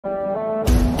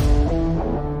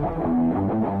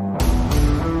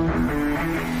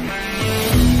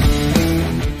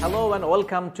Hello and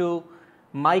welcome to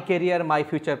My Career, My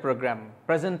Future program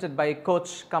presented by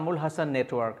Coach Kamul Hassan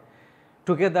Network.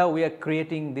 Together we are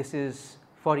creating this is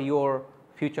for your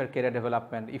future career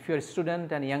development. If you are a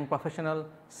student and young professional,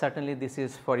 certainly this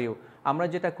is for you. আমরা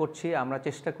যেটা করছি আমরা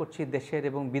চেষ্টা করছি দেশের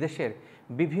এবং বিদেশের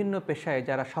বিভিন্ন পেশায়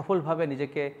যারা সফলভাবে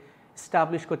নিজেকে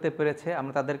এস্টাবলিশ করতে পেরেছে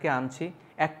আমরা তাদেরকে আনছি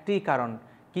একটি কারণ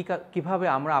কিভাবে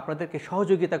আমরা আপনাদেরকে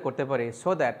সহযোগিতা করতে পারি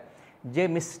সো দ্যাট যে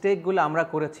মিস্টেকগুলো আমরা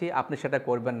করেছি আপনি সেটা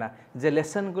করবেন না, যে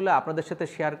লেসনগুলো আপনাদের সাথে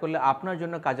শেয়ার করলে আপনার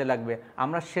জন্য কাজে লাগবে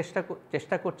আমরা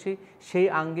চেষ্টা করছি সেই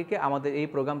আঙ্গিকে আমাদের এই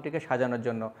প্রোগ্রামটিকে সাজানোর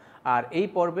জন্য। আর এই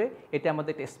পর্বে এটা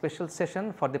আমাদের একটা special session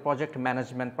for the project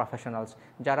management professionals,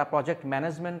 যারা প্রজেক্ট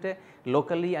ম্যানেজমেন্টে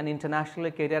লোকালি অ্যান্ড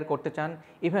ইন্টারন্যাশনালি কেরিয়ার করতে চান,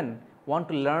 even want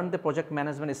to learn the project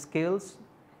management skills,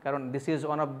 কারণ this is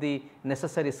one of the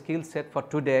necessary skill set for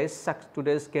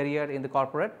today's career in the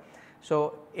corporate. So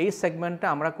এই সেগমেন্টটা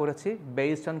আমরা করেছি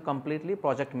based on completely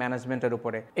project ম্যানেজমেন্টের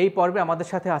উপরে। এই পর্বে আমাদের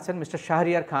সাথে আছেন mister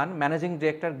Shahriar Khan, managing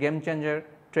director game changer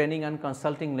training and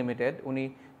consulting limited. উনি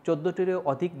 14টিরও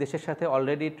অধিক দেশের সাথে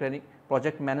অলরেডি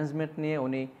প্রজেক্ট ম্যানেজমেন্ট নিয়ে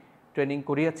উনি ট্রেনিং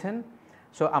করিয়েছেন।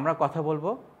 সো আমরা কথা বলবো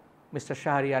মিস্টার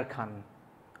শাহরিয়ার খান,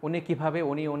 উনি কীভাবে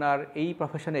ওনার এই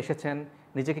প্রফেশনে এসেছেন,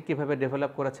 নিজেকে কীভাবে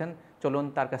ডেভেলপ করেছেন, চলুন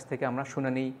তার কাছ থেকে আমরা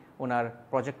শুনে নিই ওনার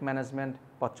প্রজেক্ট ম্যানেজমেন্ট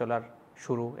পথ চলার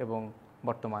শুরু এবং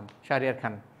বর্তমান। Shahriar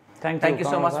Khan, thank you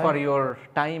so much for your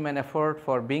time and effort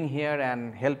for being here and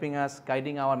helping us,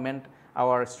 guiding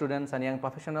our students and young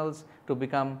professionals to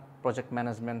become project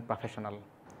management professional.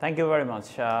 Thank you very much.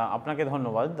 আপনাকে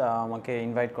ধন্যবাদ আমাকে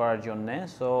invite করার জন্য।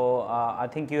 So I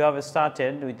think you have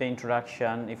started with the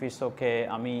introduction. If it's okay,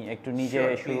 আমি একটু নিজে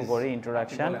শুরু করি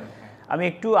ইন্ট্রোডাকশন। আমি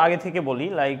একটু আগে থেকে বলি,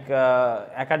 লাইক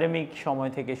একাডেমিক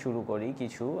সময় থেকে শুরু করি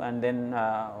কিছু অ্যান্ড দেন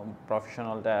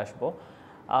প্রফেশনালটা আসবো।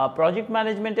 প্রজেক্ট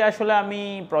ম্যানেজমেন্টে আসলে আমি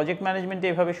প্রজেক্ট ম্যানেজমেন্টে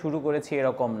এভাবে শুরু করেছি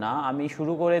এরকম না। আমি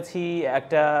শুরু করেছি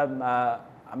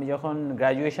আমি যখন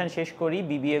গ্র্যাজুয়েশন শেষ করি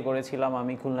বিবিএ করেছিলাম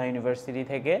আমি খুলনা ইউনিভার্সিটি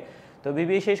থেকে। তো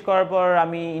বিবিএ শেষ করার পর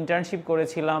আমি ইন্টার্নশিপ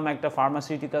করেছিলাম একটা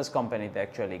ফার্মাসিউটিক্যালস কোম্পানিতে,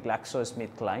 অ্যাকচুয়ালি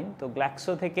GlaxoSmithKline। তো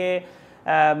গ্ল্যাক্সো থেকে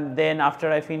then after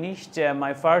I finished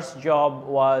my first job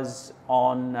was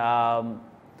on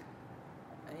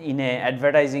in a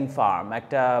advertising firm,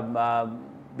 একটা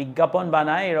বিজ্ঞাপন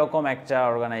বানায় এরকম একটা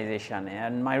অর্গানাইজেশনে,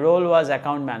 and my role was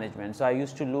account management. So I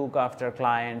used to look after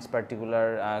clients, particular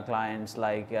clients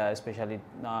like especially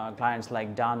clients like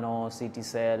Dano,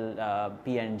 Citycell,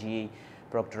 P&G,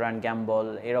 Procter & Gamble,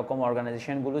 এরকম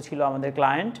অর্গানাইজেশনগুলো ছিল আমাদের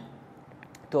client.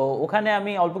 তো ওখানে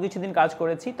আমি অল্প কিছুদিন কাজ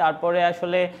করেছি, তারপরে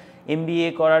আসলে এমবিএ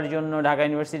করার জন্য ঢাকা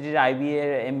ইউনিভার্সিটির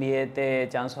এমবিএতে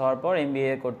চান্স হওয়ার পর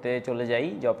এমবিএ করতে চলে যাই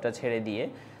জবটা ছেড়ে দিয়ে।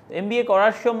 এমবিএ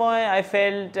করার সময় আই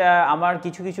ফেল্ট আমার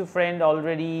কিছু ফ্রেন্ড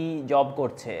অলরেডি জব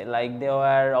করছে, like they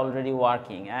R already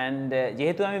working, and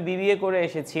যেহেতু আমি বিবিএ করে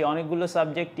এসেছি অনেকগুলো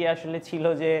সাবজেক্টই আসলে ছিল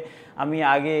যে আমি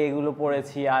আগে এগুলো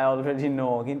পড়েছি, আই অলরেডি নো,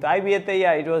 কিন্তু আইবিএতে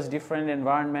ইট was different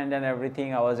environment and everything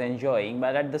I was enjoying,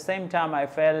 but at the same time I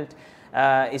felt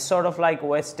it's sort of like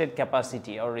wasted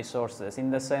capacity or resources, in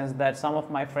the sense that some of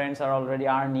my friends are already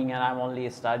earning and I'm only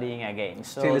studying again.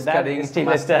 So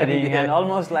still studying and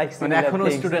almost like ekhono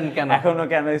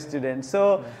student. So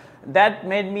that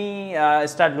made me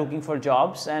start looking for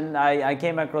jobs, and I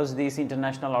came across this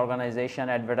international organization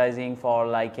advertising for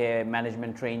like a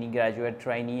management trainee, graduate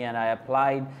trainee, and I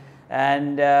applied.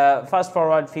 And fast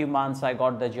forward few months, I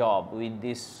got the job with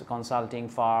this consulting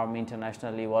firm,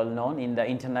 internationally well known in the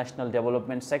international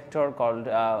development sector, called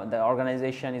the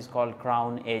organization is called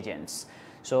Crown Agents.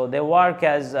 So they work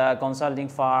as a consulting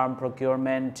firm,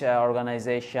 procurement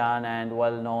organization, and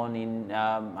well known in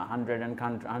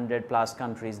 100 plus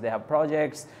countries. They have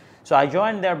projects. So I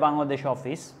joined their Bangladesh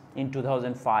office in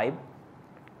 2005.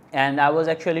 And I was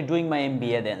actually doing my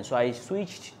MBA then, so I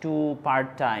switched to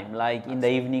part-time, like in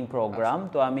the evening program.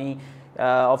 তো আমি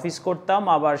office করতাম,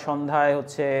 আবার সন্ধ্যায়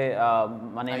হচ্ছে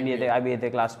মানে আইবিএতে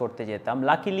class করতে যেতাম।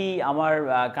 Luckily আমার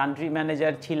কান্ট্রি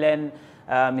ম্যানেজার ছিলেন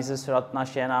Mrs Ratna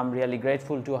Sen, I am really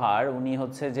grateful to her. উনি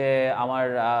হচ্ছে যে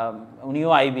উনিও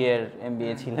আইবিএর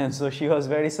এমবিএ ছিলেন, so she was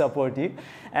very supportive.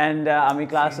 And আমি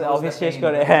ক্লাস অফিস শেষ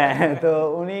করে তো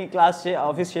উনি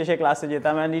অফিস শেষে ক্লাসে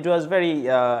যেতাম, and it was very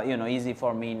easy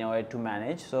for me in way to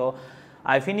manage. So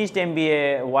I finished MBA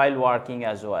while working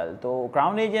as well. So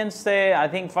Crown Agents, I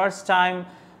think first time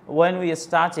when we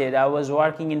started, I was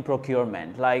working in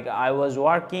procurement. Like I was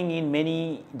working in many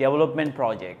development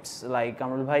projects. Like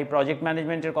Kamrul bhai project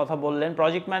management er kotha bollen.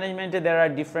 Project management there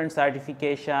are different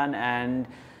certification and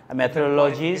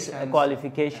methodologies,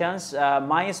 qualifications.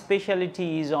 My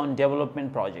specialty is on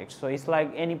development projects. So it's like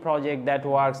any project that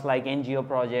works, like NGO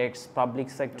projects, public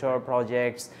sector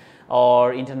projects,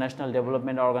 or international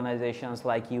development organizations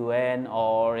like UN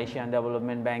or Asian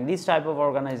Development Bank, these type of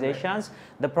organizations,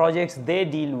 the projects they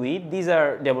deal with, these are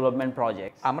development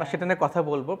projects. আমরা সেটা নিয়ে কথা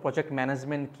বলবো, project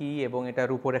management কি এবং এটার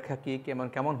রূপরেখা কি,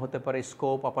 কেমন হতে পারে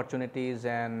scope, opportunities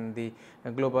and the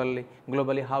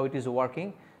globally how it is working.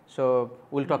 So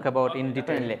we'll talk about in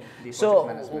detail. So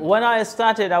when I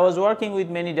started, I was working with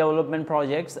many development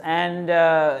projects, and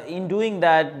in doing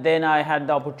that, then I had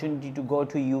the opportunity to go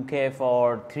to UK for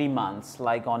 3 months,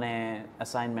 like on a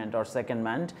assignment or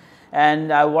secondment. And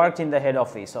I worked in the head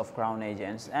office of Crown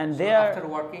Agents. And so there, after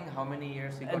working, how many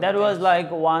years? That was like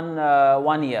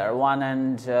one year,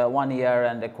 1 year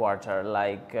and a quarter,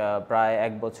 like প্রায়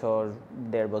 1 বছর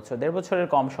 1.5 বছরের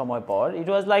কম সময় পর. It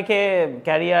was like a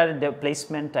career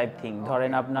placement type thing.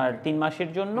 ধরেন আপনার 3 মাসের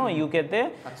জন্য ইউকেতে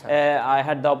I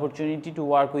had the opportunity to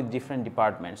work with different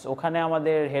departments. ওখানে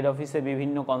আমাদের হেড অফিসে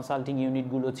বিভিন্ন কনসাল্টিং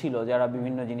ইউনিটগুলো ছিল যারা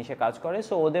বিভিন্ন জিনিসে কাজ করে.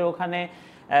 সো ওদের ওখানে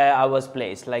I was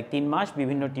placed like 3 মাস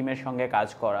বিভিন্ন টিমের সঙ্গে কাজ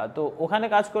করা. তো ওখানে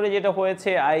কাজ করে যেটা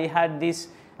হয়েছে, I had this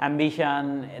ambition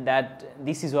that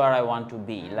this is where I want to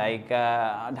be. Like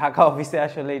Dhaka office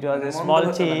actually it was a small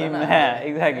team. Yeah,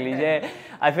 exactly.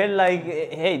 I felt like,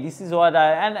 hey, this is what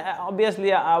and obviously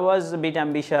I was a bit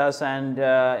ambitious, and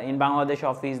in Bangladesh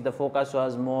office the focus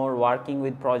was more working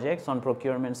with projects on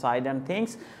procurement side and things,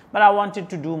 but I wanted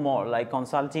to do more, like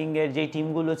consulting এর যে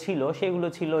টিমগুলো ছিল সেগুলো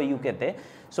ছিল ইউকেতে.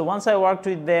 So once I worked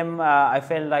with them, I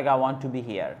felt like I want to be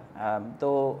here. তো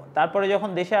তারপরে যখন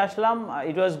দেশে আসলাম,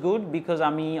 it was good because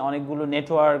আমি অনেকগুলো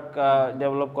নেটওয়ার্ক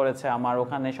ডেভেলপ করেছে আমার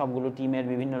ওখানে, সবগুলো টিমের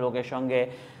বিভিন্ন লোকের সঙ্গে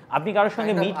আপনি কারোর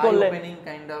সঙ্গে মিট করলে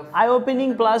I opening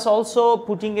plus also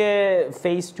putting A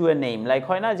face to a name, like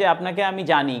হয় না যে আপনাকে আমি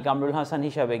জানি কামরুল হাসান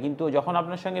হিসাবে, কিন্তু যখন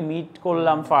আপনার সঙ্গে মিট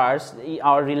করলাম first,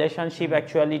 our relationship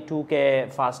actually took A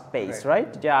fast pace,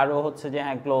 right, যে আরও হচ্ছে যে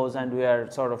হ্যাঁ close and we are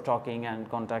sort of talking and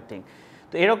contacting.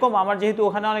 তো এরকম আমার যেহেতু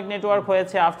ওখানে অনেক নেটওয়ার্ক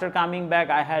হয়েছে, after coming back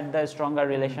I had the stronger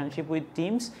relationship with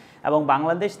teams, এবং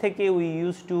বাংলাদেশ থেকে we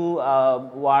use to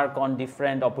work on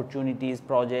different opportunities,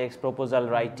 projects, proposal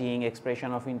writing, expression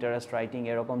of interest writing,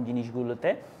 এরকম জিনিসগুলোতে.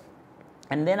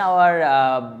 And then hour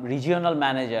regional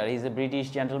manager, he is a British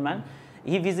gentleman,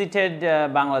 he visited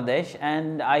Bangladesh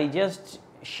and I just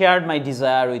shared my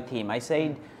desire with him. I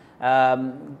said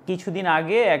কিছুদিন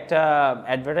আগে একটা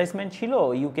advertisement ছিল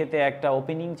ইউকেতে, একটা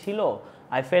opening ছিল,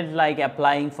 I felt like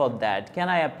applying for that. Can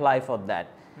I apply for that?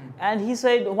 And he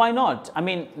said, why not? I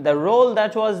mean, the role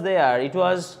that was there, it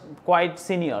was quite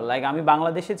senior. Like, আমি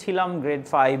বাংলাদেশে ছিলাম grade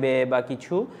 5 এ বা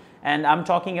কিছু, and I'm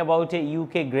talking about a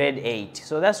UK grade 8.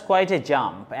 So that's quite a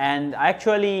jump. And I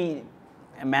actually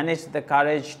managed the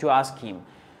courage to ask him.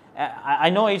 I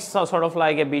know it's sort of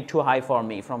like a bit too high for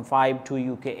me, from 5 to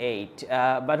UK 8.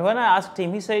 But when I asked him,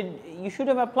 he said, you should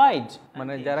have applied.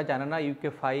 মানে যারা জানে না UK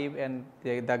 5 and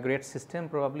the grade system,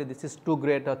 probably this is 2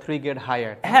 grade or 3 grade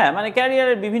higher. হ্যাঁ, মানে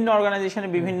ক্যারিয়ারের বিভিন্ন অর্গানাইজেশনে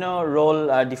বিভিন্ন রোল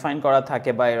ডিফাইন করা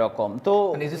থাকে বা এরকম. তো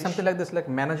is it something like this, like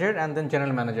manager and then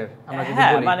general manager? আমরা যদি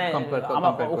হ্যাঁ, বলি মানে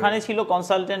ওখানে ছিল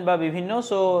কনসালটেন্ট বা বিভিন্ন,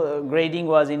 সো গ্রেডিং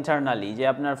ওয়াজ ইন্টারনালি, যে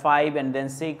আপনার 5 and then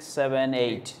 6, 7,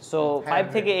 8. So 5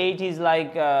 থেকে 8 is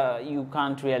like you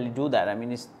can't really do that. I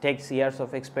mean, it takes years of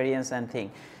experience and thing.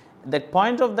 The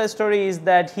point of the story is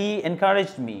that he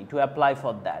encouraged me to apply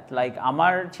for that. Like,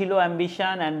 amar chilo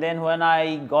ambition, and then when I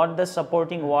got the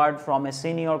supporting word from a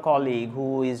senior colleague who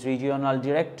is regional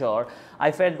director, I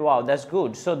felt, wow, that's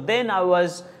good. So then I was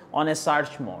on a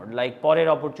search mode, like porer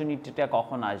opportunity ta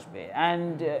kokhon ashbe.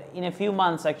 And in a few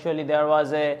months, actually, there was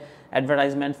a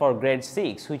advertisement for grade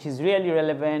 6, which is really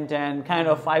relevant, and kind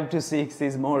of 5 to 6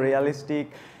 is more realistic.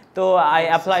 So I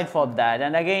applied for that,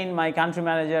 and again my country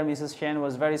manager Mrs. Shen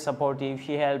was very supportive.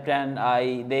 She helped, and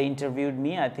they interviewed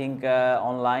me, I think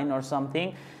online or something.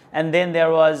 And then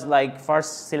there was like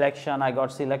first selection, I got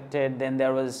selected. Then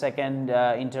there was a second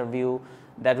interview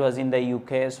that was in the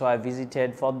UK, so I visited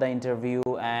for the interview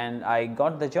and I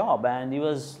got the job, and it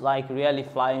was like really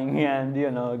flying and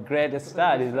great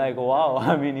start. It's like, wow,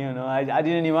 I mean, I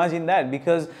didn't imagine that,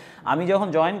 because আমি যখন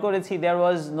join করেছি there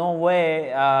was no way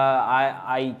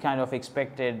I kind of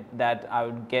expected that I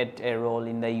would get a role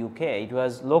in the UK. It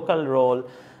was local role.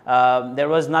 There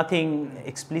was nothing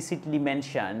explicitly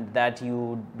mentioned that you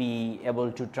would be able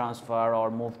to transfer or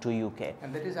move to UK.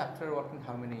 And that is after working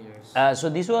how many years? So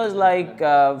this was like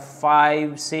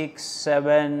 5, 6,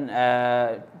 7,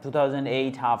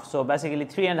 2008 half. So basically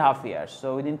 3.5 years. So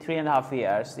within 3.5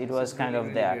 years, it was kind of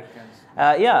there.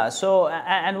 Yeah, so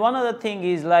and one other thing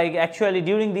is like actually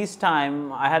during this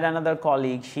time I had another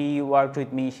colleague, she worked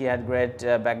with me, she had great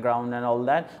background and all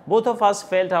that. Both of us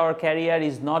felt our career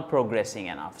is not progressing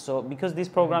enough. So because this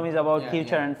program is about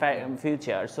future and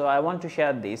future, so I want to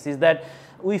share this is that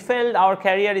we felt our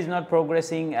career is not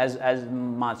progressing as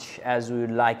much as we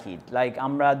would like it. Like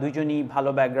আমরা দুজনই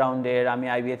ভালো ব্যাকগ্রাউন্ডের, আমি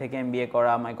IBA থেকে MBA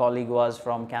করা, my colleague was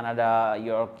from Canada,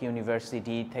 York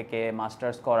University থেকে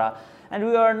masters করা, and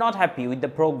we were not happy with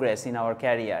the progress in our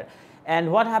career. And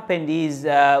what happened is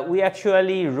we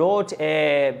actually wrote a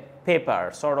paper,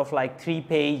 sort of like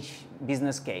 3-page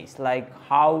business case, like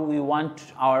how we want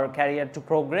our career to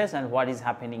progress and what is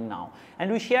happening now. And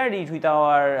we shared it with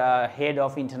our head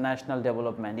of international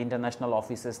development, international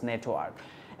offices network.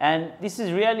 And this is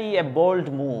really a bold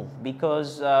move because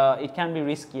it can be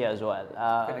risky as well.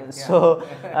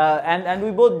 And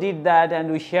we both did that and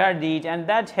we shared it, and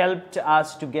that helped us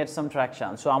to get some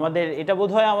traction. So আমাদের এটা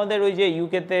বোধহয় আমাদের ওই যে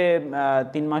ইউকেতে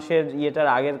 3 মাসের ইয়েটার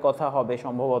আগের কথা হবে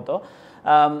সম্ভবত,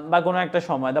 বা কোনো একটা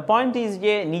সময়। দ্য পয়েন্ট ইজ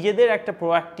যে নিজেদের একটা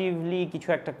প্রোঅ্যাক্টিভলি কিছু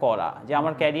একটা করা, যে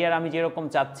আমার ক্যারিয়ার আমি যেরকম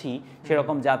চাচ্ছি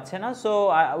সেরকম যাচ্ছে না, so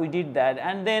we did that.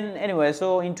 And then anyway, so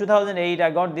in 2008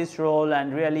 I got this role and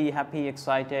really happy,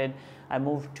 excited. I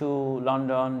moved to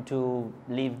London to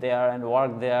live there and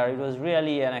work there. It was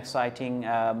really an exciting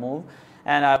move.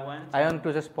 And I want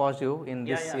to just pause you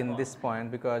in this point,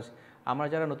 because আমরা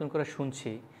যারা নতুন করে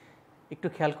শুনছি একটু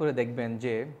খেয়াল করে দেখবেন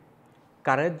যে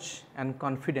কারেজ অ্যান্ড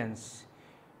কনফিডেন্স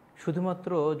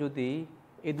শুধুমাত্র যদি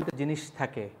এই দুটো জিনিস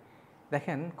থাকে,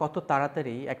 দেখেন কত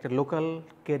তাড়াতাড়ি একটা লোকাল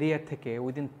ক্যারিয়ার থেকে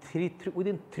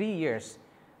উইদিন 3 years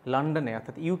লন্ডনে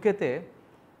অর্থাৎ ইউকেতে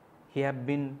he have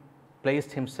been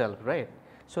placed himself, right?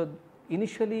 So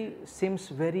initially seems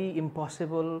very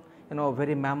impossible,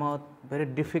 very mammoth, very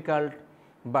difficult,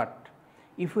 but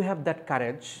if we have that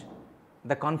courage,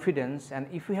 the confidence, and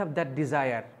if we have that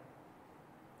desire,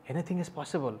 anything is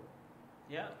possible.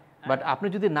 Yeah. But আপনি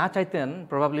যদি না চাইতেন,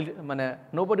 probably মানে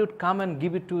nobody would come and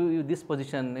give it to you this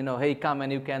position, hey, come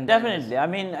and you can. Definitely. I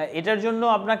mean, এটার জন্য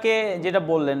আপনাকে যেটা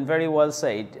বললেন, very well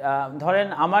said. ধরেন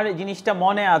আমার জিনিসটা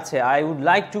মনে আছে, I would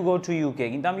like to go to UK,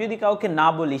 কিন্তু আমি যদি কাউকে না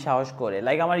বলি সাহস করে,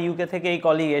 লাইক আমার ইউকে থেকে এই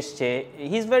কলিগ এসছে,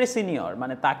 হি ইজ ভেরি সিনিয়র,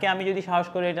 মানে তাকে আমি যদি সাহস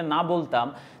করে এটা না বলতাম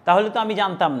তাহলে তো আমি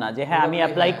জানতাম না যে হ্যাঁ আমি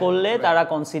অ্যাপ্লাই করলে তারা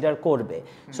কনসিডার করবে।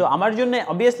 সো আমার জন্য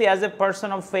obviously as a person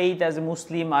of faith, as a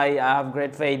Muslim, I have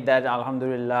great faith that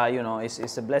alhamdulillah,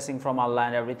 it's a blessing from Allah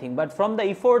and everything, but from the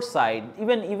effort side,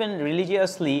 even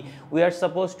religiously we are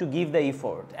supposed to give the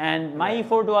effort, and my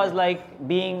effort was like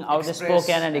being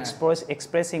outspoken and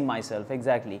expressing myself,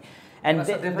 exactly. And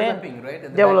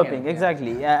developing,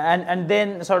 exactly. And then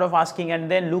sort of asking and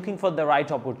then looking for the right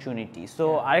opportunity. So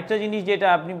arekta jinish jeta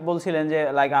apni bolchilen je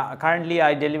like currently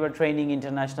I deliver training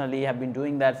internationally, have been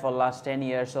doing that for last 10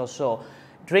 years or so.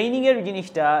 Training er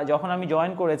jinishta jokhon ami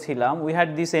join korechilam, we had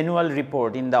this annual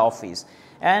report in the office,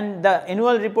 and the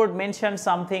annual report mentioned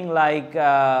something like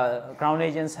Crown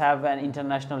Agents have an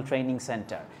international training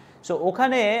center. So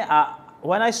okhane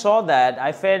when I saw that,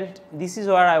 I felt this is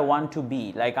where I want to be.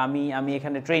 Like আমি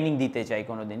এখানে training দিতে চাই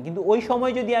কোনোদিন। কিন্তু ওই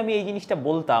সময় যদি আমি এই জিনিসটা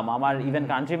বলতাম আমার ইভেন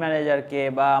কান্ট্রি ম্যানেজারকে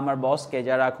বা আমার বসকে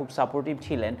যারা খুব সাপোর্টিভ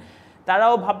ছিলেন,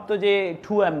 তারাও ভাবতো যে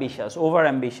two ambitious, over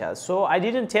ambitious. So I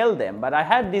didn't tell them, but I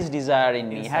had this desire in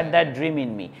me, had that dream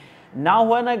in me. Now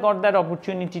when I got that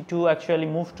opportunity to actually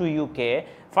move to UK,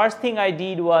 first thing I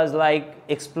did was like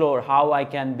explore how I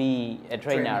can be a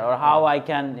trainer or how I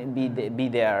can be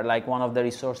there, like one of the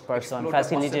resource person,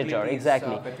 facilitator,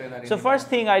 exactly. So first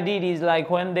thing I did is like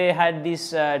when they had this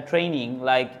training,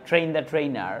 like train the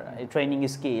trainer, training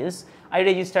skills, I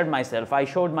registered myself. I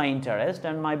showed my interest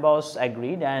and my boss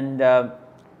agreed, and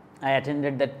I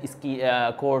attended that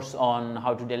course on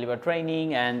how to deliver training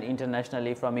and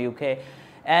internationally from UK.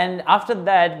 And after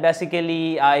that, basically,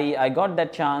 I got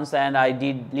that chance and I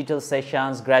did little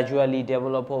sessions, gradually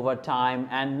develop over time.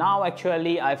 And now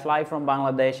actually I fly from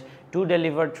Bangladesh to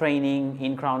deliver training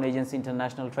in Crown Agents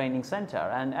International Training Center.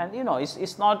 And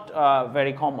it's not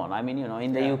very common. I mean,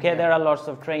 in the UK there are lots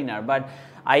of trainers, but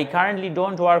I currently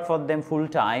don't work for them full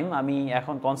time. আমি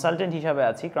এখন consultant হিসাবে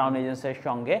আছি crown এজেন্সির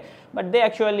সঙ্গে, but they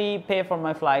actually pay for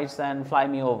my flights and fly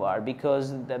me over because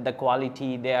the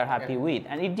quality they are happy with,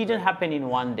 and it didn't happen in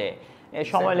one day.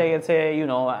 সময় লেগেছে,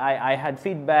 I had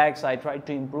feedbacks, I tried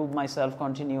to improve myself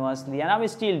continuously, and I'm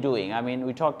still doing. I mean,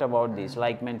 we talked about this,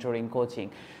 like mentoring, coaching.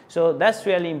 So that's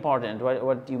really important.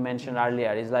 What you mentioned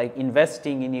earlier is like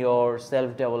investing in your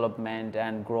self-development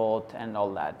and growth and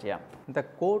all that. Yeah. The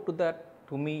core to that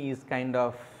to me is kind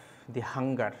of the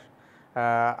hunger.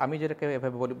 আমি যেটাকে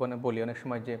এভাবে বলি অনেক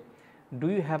সময় যে do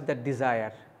you have that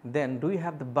desire, then do you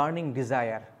have the burning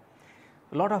desire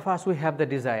A lot of us, we have the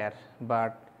desire,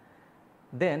 but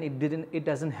then it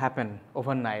doesn't happen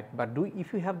overnight. But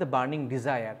if you have the burning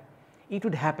desire, it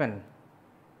would happen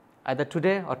either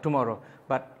today or tomorrow.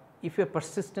 But if you are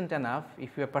persistent enough,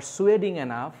 if you are persuading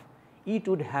enough, it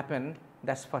would happen,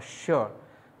 that's for sure.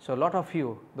 So a lot of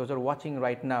you, those who are watching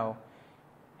right now,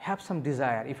 have some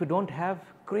desire. If you don't have,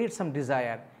 create some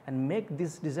desire and make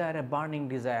this desire a burning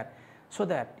desire, so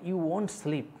that you won't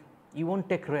sleep, you won't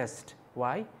take rest.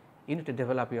 Why? You need to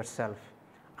develop yourself.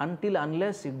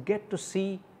 Unless you get to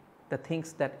see the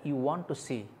things that you want to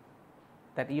see,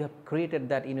 that you have created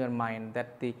that in your mind,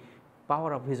 that the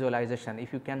power of visualization,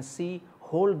 if you can see,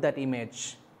 hold that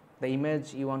image, the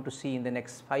image you want to see in the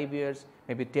next 5 years,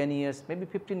 maybe 10 years, maybe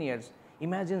 15 years.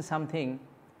 Imagine something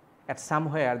at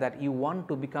somewhere that you want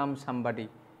to become somebody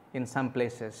in some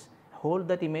places. Hold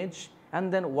that image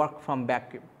and then work from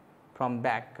back,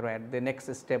 right? The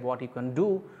next step, what you can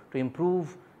do to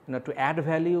improve, to add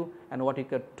value, and what you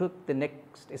could took the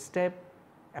next step,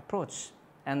 approach,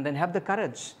 and then have the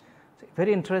courage. So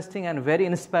very interesting and very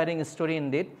inspiring story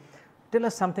indeed. Tell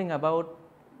us something about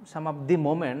some of the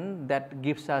moment that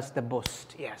gives us the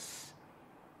boost. Yes,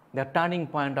 the turning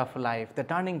point of life, the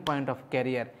turning point of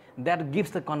career, that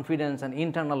gives the confidence and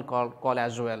internal call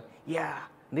as well. Yeah,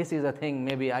 this is a thing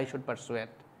maybe I should pursue it.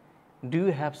 Do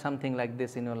you have something like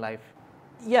this in your life?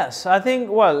 Yes, I think,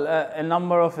 well, a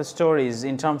number of stories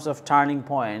in terms of turning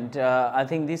point. I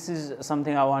think this is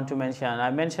something I want to mention. I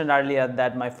mentioned earlier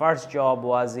that my first job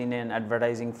was in an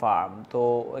advertising firm. So,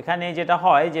 এখানে যেটা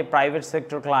হয় যে private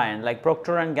sector client, like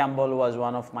Procter & Gamble was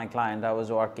one of my clients I was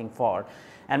working for.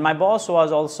 And my boss was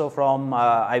also from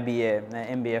IBA,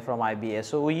 MBA from IBA.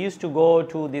 So, we used to go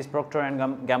to this Procter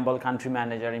 & Gamble country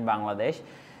manager in Bangladesh.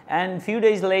 And a few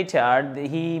days later,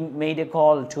 he made a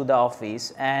call to the office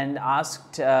and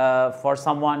asked for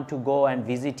someone to go and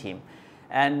visit him.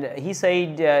 And he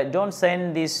said, don't send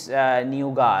this new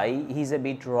guy, he's a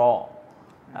bit raw.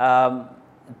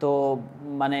 তো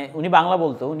মানে উনি বাংলা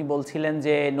বলতো, উনি বলছিলেন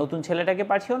যে নতুন ছেলেটাকে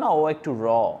পাঠিও না, ও একটু র।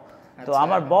 তো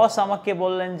আমার বস আমাকে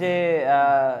বললেন যে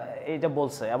এটা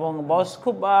বলছে, এবং বস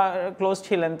খুব ক্লোজ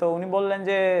ছিলেন, তো উনি বললেন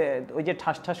যে ওই যে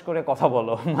ঠাস ঠাস করে কথা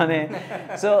বলো, মানে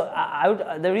so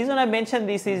the reason I mention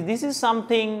this is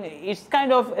something, it's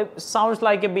kind of, it sounds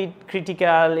like a bit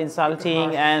critical, insulting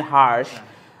and harsh.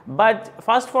 But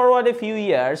fast forward a few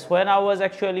years, when I was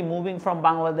actually moving from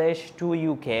Bangladesh to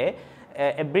UK,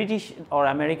 a British or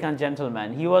American gentleman,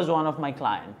 he was one of my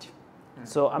clients.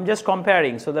 So I'm just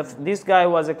comparing. So this guy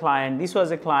was a client, this was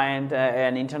a client,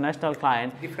 an international client.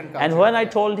 And when I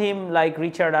told him, like,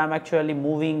 Richard, I'm actually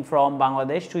moving from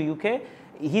Bangladesh to UK,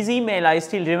 his email, I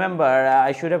still remember,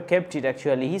 I should have kept it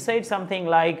actually. He said something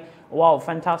like, wow,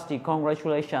 fantastic,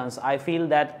 congratulations. I feel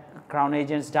that Crown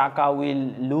Agents Dhaka will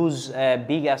lose a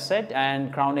big asset and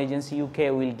Crown Agents UK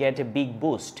will get a big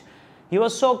boost. He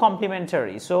was so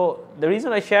complimentary. So the reason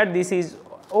I shared this is,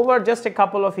 over just a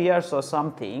couple of years or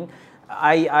something,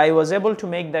 I was able to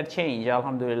make that change,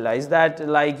 alhamdulillah. Is that,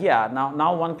 like, yeah,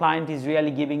 now one client is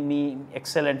really giving me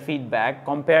excellent feedback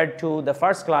compared to the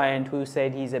first client who said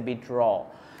he's a bit raw.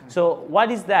 So what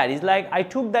is that? It's like I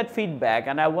took that feedback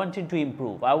and I wanted to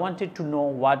improve. I wanted to know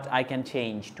what I can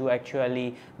change to actually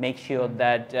make sure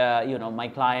that my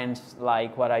clients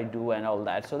like what I do and all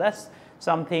that. So that's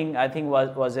something I think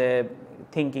was a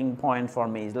thinking point for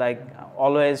me. It's like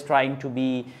always trying to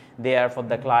be there for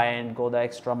the client, go the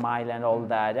extra mile and all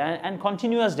that, and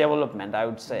continuous development, I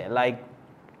would say, like,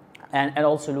 and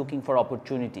also looking for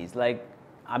opportunities. Like,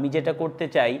 আমি যেটা করতে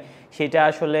চাই সেটা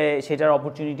আসলে সেটার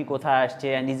opportunity কোথায় আসছে,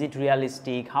 and is it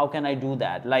realistic, how can I do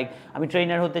that? Like, আমি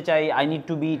ট্রেনার হতে চাই, I need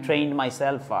to be trained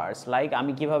myself first. Like,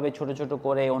 আমি কিভাবে ছোট ছোট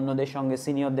করে অন্যদের সঙ্গে,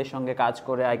 সিনিয়রদের সঙ্গে কাজ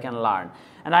করে I can learn.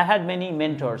 And I had many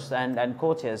mentors and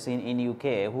coaches in UK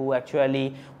who actually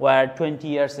were 20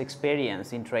 years experience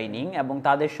in training, এবং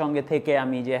তাদের সঙ্গে থেকে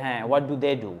আমি যে হ্যাঁ, what do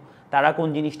they do, তারা কোন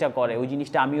জিনিসটা করে, ওই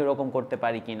জিনিসটা আমি ওরকম করতে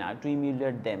পারি কিনা, to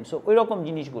emulate them. So ওই রকম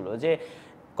জিনিসগুলো যে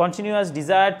continuous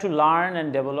desire to learn and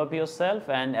develop yourself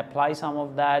and apply some of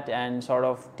that and sort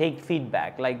of take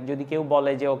feedback. Like, যদি কেউ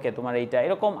বলে যে ওকে তোমার এইটা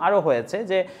এরকম আরো হয়েছে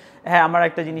যে হ্যাঁ আমার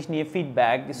একটা জিনিস নিয়ে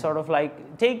feedback, sort of like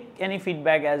take any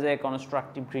feedback as a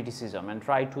constructive criticism and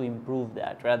try to improve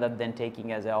that rather than taking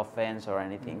as an offense or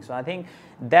anything. So I think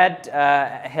that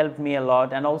helped me a lot,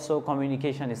 and also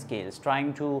communication skills, trying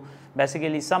to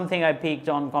basically, something I picked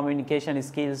on communication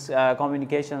skills,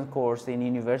 communication course in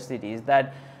universities, that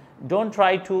don't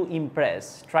try to impress,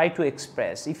 try to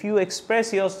express. If you express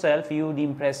yourself, you would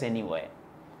impress anyway.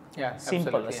 Yeah,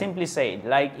 simple, absolutely, simply said,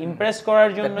 like impress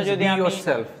করার জন্য যদি আমি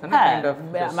হ্যাঁ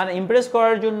মানে Impress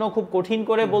করার জন্য খুব কঠিন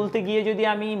করে বলতে গিয়ে যদি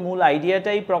আমি মূল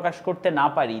আইডিয়াটাই প্রকাশ করতে না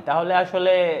পারি তাহলে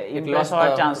আসলে ইমপ্রেস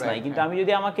হওয়ার চান্স নাই, কিন্তু আমি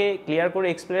যদি আমাকে ক্লিয়ার করে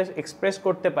এক্সপ্রেস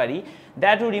করতে পারি,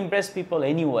 that would impress people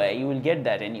anyway, you will get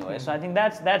that anyway. So I think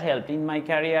that helped in my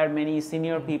career. Many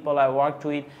senior people I worked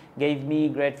with gave me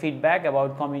great feedback about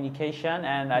communication,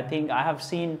 and I think I have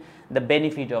seen the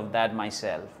benefit of that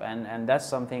myself, and that's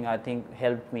something I think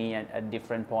helped me at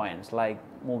different points, like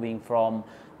moving from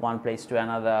one place to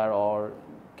another or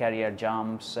career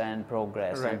jumps and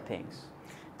progress and things.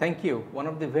 Thank you. One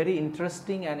of the very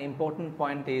interesting and important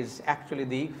point is actually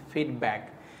the feedback.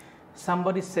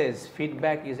 Somebody says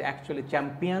feedback is actually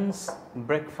champion's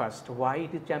breakfast. Why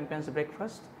it is champion's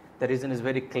breakfast? The reason is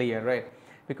very clear, right?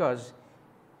 Because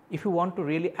if you want to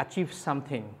really achieve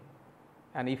something,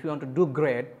 and if you want to do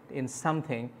great in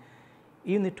something,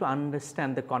 you need to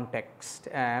understand the context,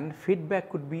 and feedback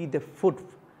could be the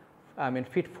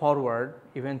feed forward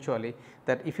eventually,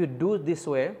 that if you do this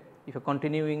way, if you're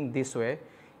continuing this way,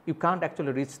 you can't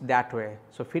actually reach that way.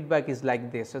 So feedback is like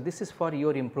this. So this is for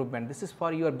your improvement, this is for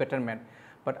your betterment.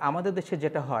 But আমাদের দেশে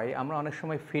যেটা হয়, আমরা অনেক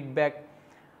সময় feedback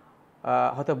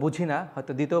হয়তো বুঝি না,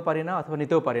 হয়তো দিতেও পারি না অথবা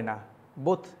নিতেও পারি না।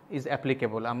 Both is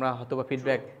applicable. আমরা হয়তো বা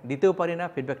ফিডব্যাক দিতেও পারি না,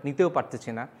 ফিডব্যাক নিতেও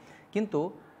পারতেছি না। কিন্তু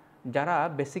যারা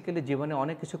বেসিক্যালি জীবনে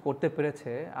অনেক কিছু করতে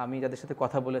পেরেছে, আমি যাদের সাথে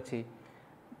কথা বলেছি,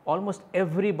 almost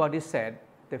everybody said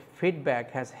the feedback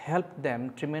has helped them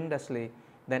tremendously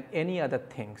than any other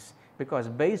things, because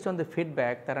based on the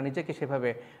feedback তারা নিজেকে সেভাবে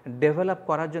ডেভেলপ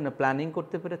করার জন্য প্ল্যানিং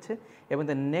করতে পেরেছে এবং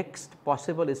দ্য নেক্সট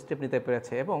পসিবল স্টেপ নিতে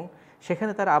পেরেছে, এবং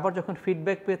সেখানে তারা আবার যখন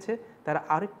ফিডব্যাক পেয়েছে তারা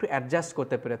আরেকটু অ্যাডজাস্ট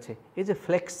করতে পেরেছে। এই যে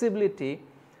flexibility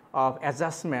of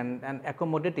adjustment and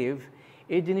accommodative,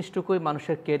 এই জিনিসটুকুই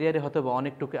মানুষের ক্যারিয়ারে হয়তো বা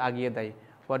অনেকটুকু আগিয়ে দেয়।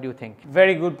 What do you think?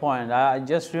 Very good point. I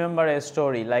just remember a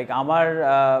story. Like our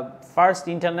first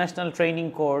international training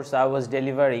course I was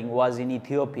delivering was in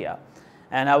Ethiopia.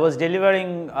 And I was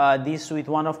delivering this with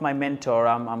one of my mentor.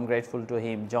 I'm grateful to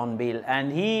him, John Bill. And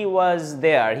he was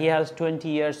there. He has 20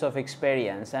 years of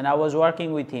experience. And I was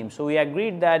working with him. So we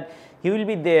agreed that he will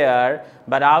be there,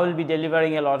 but I will be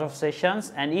delivering a lot of sessions.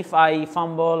 And if I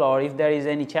fumble or if there is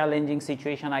any challenging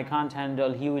situation I can't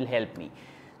handle, he will help me.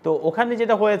 তো ওখানে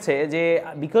যেটা হয়েছে যে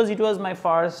because it was my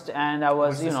first and I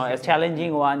was a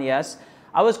challenging one, yes,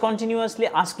 I was continuously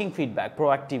asking feedback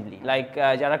proactively, like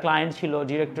jara client chilo,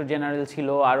 director general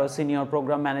chilo, aro senior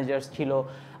program managers chilo,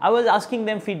 I was asking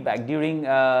them feedback during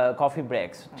coffee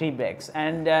breaks, tea breaks,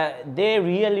 and they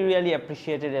really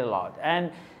appreciated it a lot. And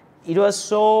it was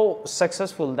so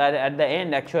successful that at the end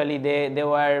actually they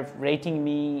were rating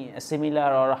me similar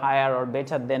or higher or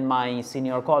better than my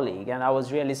senior colleague, and I was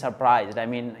really surprised. I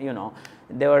mean,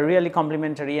 they were really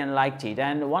complimentary and liked it,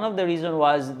 and one of the reason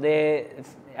was they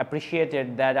appreciated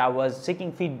that I was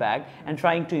seeking feedback and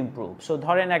trying to improve. So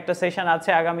ধরেন একটা session আছে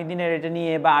আগামী দিনের এটা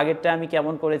নিয়ে, বা আগেরটা আমি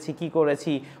কেমন করেছি, কি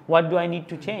করেছি, what do I need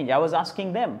to change, I was asking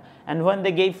them, and when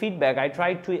they gave feedback I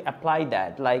tried to apply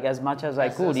that like as much as I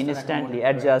could instantly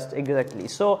adjust. Exactly.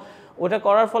 So ওটা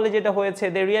করার ফলে যেটা হয়েছে,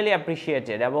 they really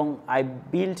appreciated, এবং I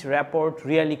built rapport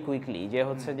really quickly, যে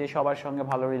হচ্ছে যে সবার সঙ্গে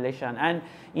ভালো relation. and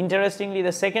interestingly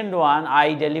the second one I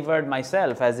delivered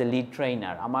myself as a lead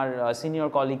trainer, আমার সিনিয়র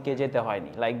কলিগকে যেতে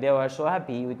হয়নি, like they were so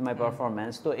happy with my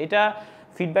performance. তো এটা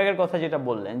ফিডব্যাকের কথা যেটা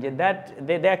বললেন, যে that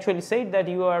they actually said that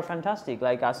you are fantastic,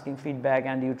 like asking feedback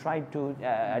and you tried to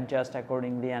adjust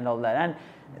accordingly and all that, and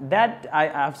that I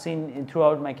have seen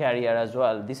throughout my career as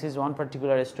well. This is one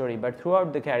particular story, but throughout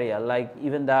the career, like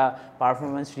even the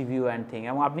performance review and thing.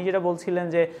 এবং আপনি যেটা বলছিলেন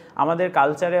যে আমাদের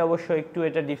কালচারে অবশ্য একটু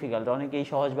এটা ডিফিকাল্ট, অনেকেই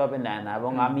সহজভাবে নেয় না,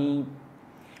 এবং আমি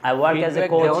I work as a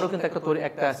coach.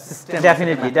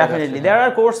 Definitely. There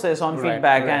are courses on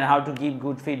feedback and how to give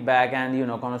good feedback and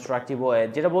constructive way.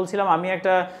 যেটা বলছিলাম, আমি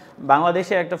একটা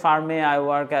বাংলাদেশের একটা ফার্মে I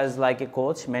work as like a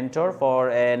coach, mentor for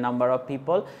a number of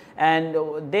people, and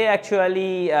they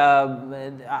actually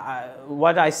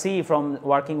what I see from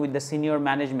working with the senior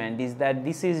management is that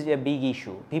this is a big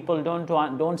issue. People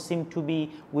don't seem to be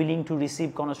willing to receive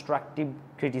constructive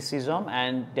criticism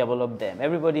and develop them.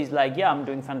 Everybody's like, yeah, I'm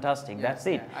doing fantastic. Yes, that's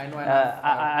it.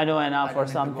 I know enough or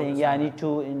something. Yeah, I need to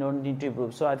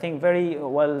improve. So I think very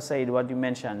well said what you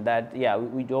mentioned, that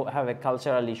we don't have a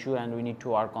cultural issue and we need to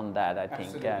work on that, I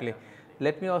think. Absolutely.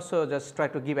 Let me also just try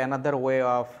to give another way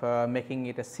of making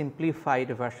it a simplified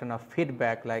version of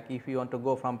feedback. Like if you want to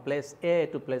go from place A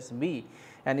to place B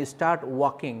and you start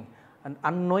walking, and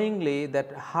unknowingly that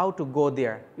how to go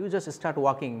there, you just start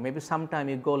walking. Maybe sometime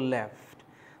you go left.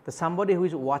 The somebody who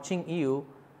is watching you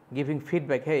giving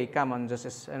feedback, hey, come on,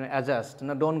 just adjust,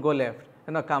 don't go left.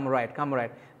 come right, come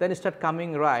right. Then you start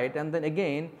coming right, and then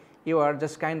again you are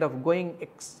just kind of going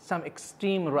some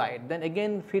extreme right. Then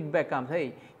again feedback comes, hey,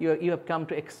 you have come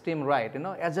to extreme right,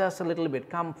 adjust a little bit,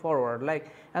 come forward,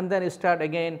 and then you start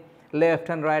again left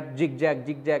and right, zigzag,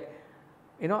 zigzag.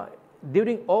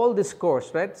 During all this course,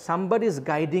 right, somebody is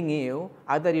guiding you,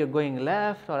 either you're going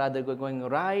left or either you're going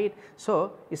right. So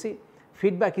you see,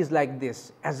 feedback is like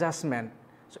this, adjustment.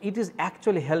 So it is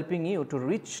actually helping you to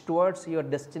reach towards your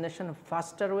destination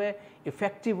faster way,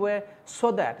 effective way,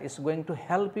 so that it's going to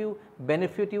help you,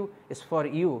 benefit you, is for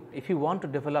you. If you want to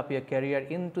develop your career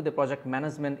into the project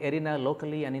management arena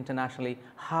locally and internationally,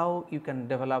 how you can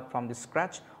develop from the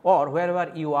scratch, or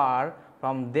wherever you are,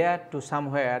 from there to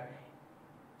somewhere,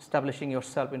 establishing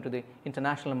yourself into the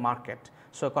international market.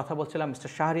 So কথা বলছিলাম Mr.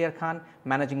 Shahriar Khan,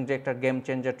 Managing Director, Game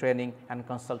Changer Training and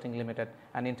Consulting Limited,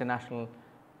 an international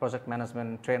project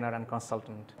management trainer and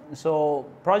consultant. So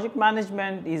project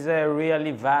management is a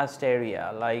really vast area,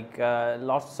 like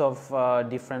lots of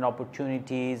different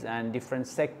opportunities and different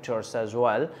sectors as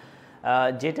well.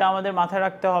 যেটা আমাদের মাথায়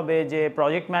রাখতে হবে যে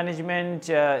project management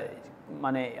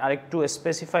মানে আরেকটু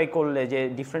specify করলে যে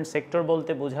ডিফারেন্ট সেক্টর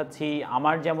বলতে বোঝাচ্ছি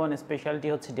আমার যেমন স্পেশালিটি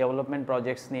হচ্ছে ডেভেলপমেন্ট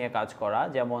প্রজেক্টস নিয়ে কাজ করা,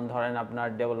 যেমন ধরেন আপনার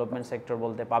ডেভেলপমেন্ট সেক্টর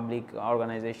বলতে public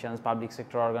organisations, public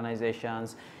sector organisations,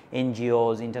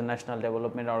 NGOs, international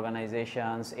development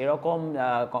organisations, এরকম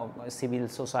সিভিল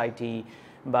সোসাইটি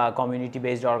বা কমিউনিটি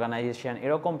বেসড অর্গানাইজেশন,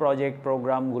 এরকম প্রজেক্ট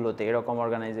প্রোগ্রামগুলোতে, এরকম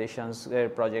অর্গানাইজেশনসের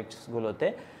প্রজেক্টসগুলোতে।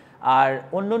 আর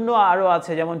অন্যান্য আরও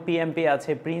আছে, যেমন পিএমপি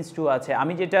আছে, প্রিন্স 2 আছে।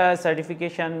 আমি যেটা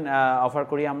সার্টিফিকেশান অফার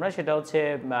করি আমরা, সেটা হচ্ছে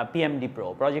PMD pro,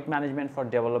 project management for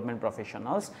development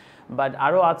professionals. But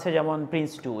আরও আছে যেমন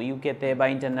প্রিন্স 2 ইউকেতে বা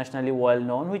internationally well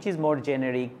known, which is more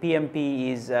generic. PMP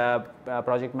is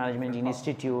project management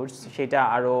institutes, সেটা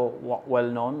আরও well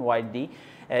known widely.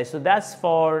 So that's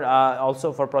for also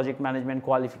for project management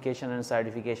qualification and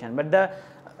certification. But the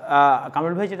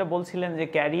Kamrul ভাই যেটা বলছিলেন যে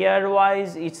career wise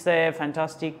it's a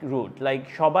fantastic root, like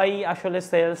সবাই আসলে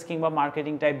sales কিংবা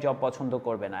marketing type job পছন্দ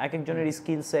করবে না, এক একজনের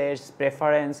স্কিল সেটস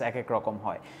প্রেফারেন্স এক এক রকম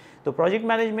হয়। তো project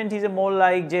management is a more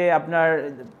like যে আপনার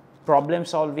প্রবলেম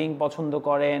সলভিং পছন্দ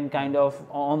করেন, kind of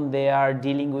on their,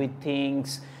 dealing with things,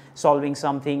 solving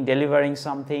something, delivering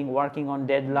something, working on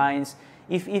deadlines.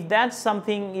 If that's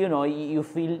something you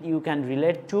feel you can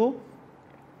relate to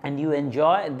and you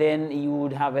enjoy, then you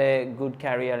would have a good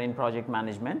career in project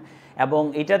management. এবং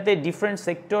এটাতে different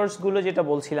সেক্টরসগুলো যেটা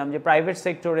বলছিলাম যে private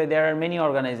সেক্টরে দেয়ার are many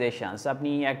organisations,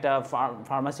 আপনি একটা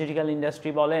pharmaceutical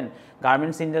industry বলেন,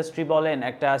 garments industry বলেন,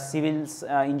 একটা সিভিলস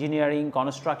ইঞ্জিনিয়ারিং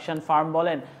কনস্ট্রাকশন ফার্ম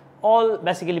বলেন, all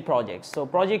basically projects. So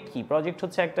project কি? প্রজেক্ট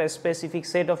হচ্ছে একটা স্পেসিফিক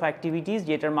সেট অফ অ্যাক্টিভিটিস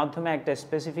যেটার মাধ্যমে একটা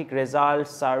স্পেসিফিক রেজাল্ট,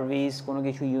 সার্ভিস, কোনো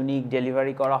কিছু ইউনিক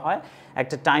ডেলিভারি করা হয়।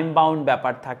 একটা টাইম বাউন্ড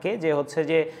ব্যাপার থাকে যে হচ্ছে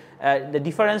যে the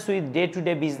difference with day to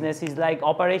day business is like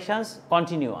operations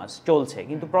continuous চলছে,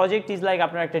 কিন্তু প্রজেক্ট ইজ লাইক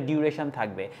আপনার একটা ডিউরেশন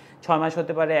থাকবে, 6 মাস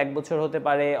হতে পারে, 1 বছর হতে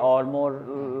পারে, অর মোর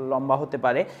লম্বা হতে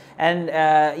পারে, and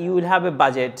you will have a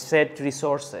budget, set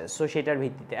resources. So সেটার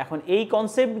ভিত্তিতে এখন এই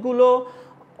কনসেপ্টগুলো,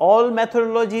 all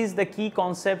methodologies, the key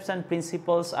concepts and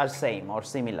principles are same or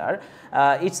similar.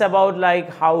 It's about like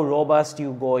how robust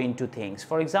you go into things.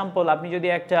 For example, আপনি যদি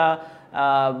একটা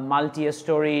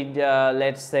multi-storied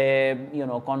let's say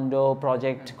condo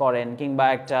project করেন, কিংবা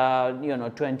একটা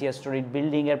 20-storied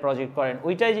building এর project করেন,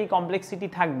 ওইটাই যে কমপ্লেক্সিটি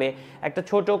থাকবে, একটা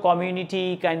ছোট কমিউনিটি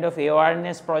কাইন্ড অফ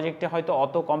অ্যাওয়ারনেস প্রজেক্টে হয়তো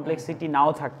অত কমপ্লেক্সিটি নাও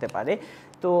থাকতে পারে।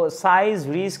 তো সাইজ,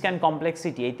 রিস্ক অ্যান্ড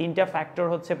কমপ্লেক্সিটি, এই 3টা ফ্যাক্টর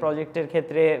হচ্ছে প্রজেক্টের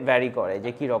ক্ষেত্রে ভ্যারি করে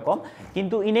যে কীরকম।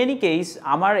 কিন্তু ইন এনি কেস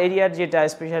আমার এরিয়ার যেটা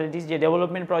স্পেশালিটিস, যে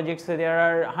development প্রজেক্টসে there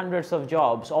R hundreds of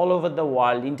jobs all over the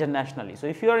world internationally. So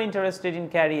if you are interested in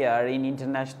career in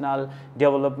international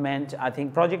development, I think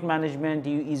project management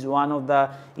is one of the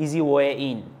easy way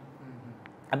in.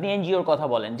 আপনি এনজিওর কথা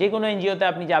বলেন, যে কোনো এনজিওতে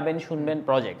আপনি যাবেন, শুনবেন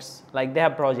projects, like they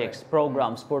have projects,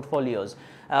 programs, portfolios.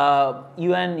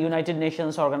 UN, United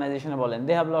Nations organization বলেন,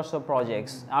 they have lots of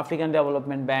projects. African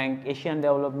Development Bank, Asian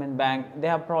Development Bank, they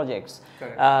have projects.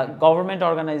 Government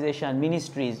organization,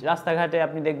 ministries, রাস্তাঘাটে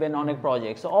আপনি দেখবেন অনেক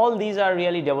projects. So all these are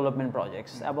really development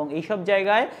projects. এবং এইসব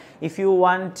জায়গায় if you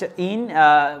want in,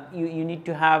 you need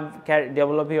to have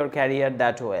develop your career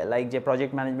that way. Like যে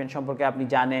project management সম্পর্কে আপনি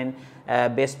জানেন,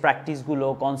 বেস্ট প্র্যাকটিসগুলো,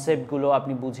 কনসেপ্টগুলো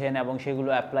আপনি বুঝেন এবং সেগুলো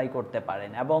অ্যাপ্লাই করতে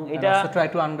পারেন। এবং এটা try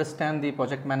to understand the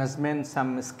project management,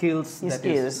 some skills,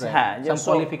 হ্যাঁ, some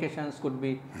qualifications could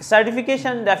be.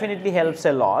 Certification definitely helps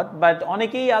a lot, but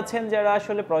অনেকেই আছেন যারা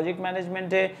আসলে প্রজেক্ট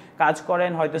ম্যানেজমেন্টে কাজ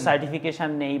করেন, হয়তো সার্টিফিকেশন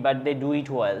নেই, but they do it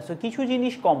well. So কিছু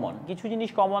জিনিস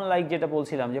কমন, লাইক যেটা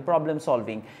বলছিলাম যে প্রবলেম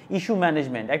সলভিং, ইস্যু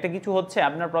ম্যানেজমেন্ট। একটা কিছু হচ্ছে,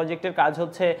 আপনার প্রজেক্টের কাজ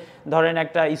হচ্ছে, ধরেন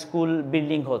একটা স্কুল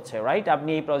বিল্ডিং হচ্ছে, রাইট? আপনি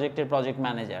এই প্রজেক্টের প্রজেক্ট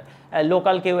ম্যানেজার।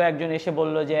 লোকাল কেউ একজন এসে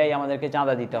বলল যে এই আমাদেরকে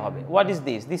চাঁদা দিতে হবে। What is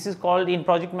this? This is called in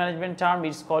project management term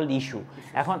it's called issue.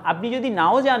 এখন আপনি যদি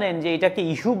নাও জানেন যে এটাকে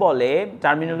ইস্যু বলে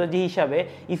টার্মিনোলজি হিসাবে,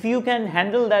 if you can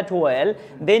handle that well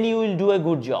then you will do a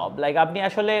good job. Like আপনি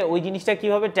আসলে ওই জিনিসটা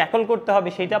কীভাবে ট্যাকল করতে হবে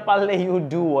সেটা পারলে you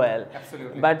do well.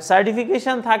 But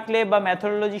certification থাকলে বা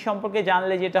মেথোডোলজি সম্পর্কে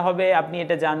জানলে যেটা হবে, আপনি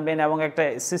এটা জানবেন এবং একটা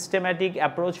সিস্টেম্যাটিক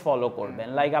অ্যাপ্রোচ ফলো করবেন।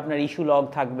 লাইক আপনার ইস্যু লগ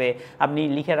থাকবে, আপনি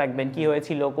লিখে রাখবেন কি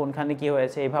হয়েছিল, কোনখানে কি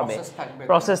হয়েছে, এইভাবে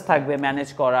প্রসেস থাকবে ম্যানেজ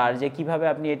করার, যে কিভাবে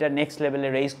আপনি এটা নেক্সট লেভেলে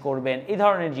রেজ করবেন, এই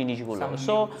ধরনের জিনিসগুলো।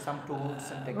 সো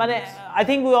মানে I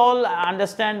think we all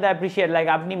understand the appreciate, like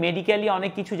আপনি মেডিকেলি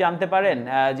অনেক কিছু জানতে পারেন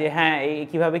যে হ্যাঁ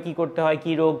কিভাবে কি করতে হয়,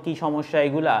 কি রোগ কি সমস্যা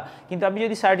এগুলা, কিন্তু আপনি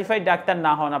যদি সার্টিফাইড ডাক্তার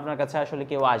না হন আপনার কাছে আসলে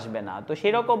কেউ আসবে না। তো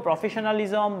সেরকম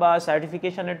প্রফেশনালিজম বা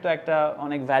সার্টিফিকেশনের তো একটা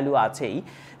অনেক ভ্যালু আছেই,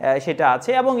 সেটা আছে,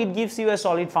 এবং it gives U A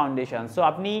solid foundation. So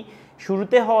আপনি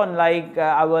শুরুতে হন, like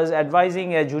I was advising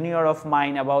a junior of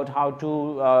mine about how to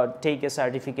take a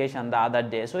certification the other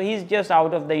day. So he's just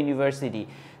out of the university.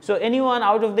 So anyone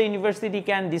out of the university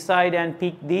can decide and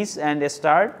pick this and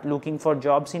start looking for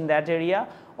jobs in that area,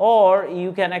 or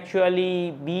you can actually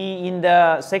be in the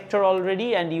sector already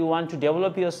and you want to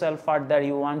develop yourself further,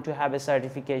 you want to have a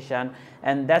certification,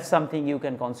 and that's something you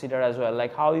can consider as well,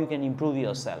 like how you can improve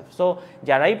yourself. So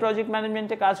যারাই project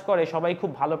ম্যানেজমেন্টে কাজ করে সবাই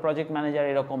খুব ভালো project manager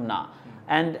এরকম না,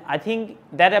 and I think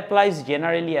that applies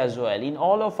generally as well. In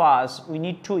all of us we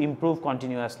need to improve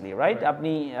continuously, right?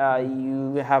 আপনি you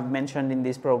have mentioned in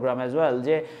this program as well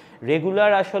যে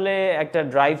রেগুলার আসলে একটা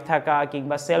ড্রাইভ থাকা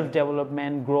কিংবা সেলফ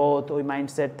ডেভেলপমেন্ট, গ্রোথ, ওই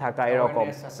mindset থাকা এরকম।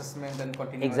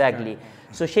 Exactly.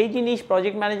 So সেই জিনিস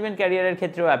প্রজেক্ট ম্যানেজমেন্ট ক্যারিয়ারের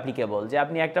ক্ষেত্রেও অ্যাপ্লিকেবল, যে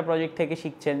আপনি একটা প্রজেক্ট থেকে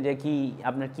শিখছেন যে কি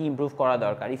আপনার কি ইমপ্রুভ করা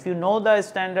দরকার। If you know the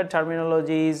standard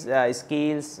টার্মিনোলজিজ,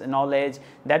 skills, knowledge,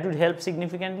 that would help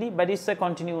significantly, but it's a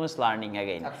continuous learning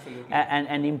again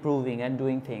and improving and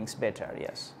doing things better.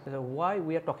 Yes. So why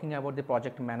we are talking about the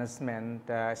project management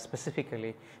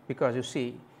specifically, because you see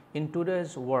in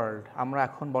today's world আমরা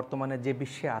এখন বর্তমানে যে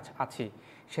বিশ্বে আছি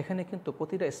সেখানে কিন্তু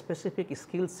প্রতিটা specific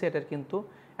skill সেটের কিন্তু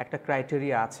একটা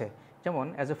ক্রাইটেরিয়া আছে। যেমন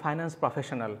as a finance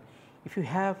professional, if you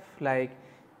have like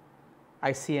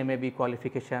ICMAB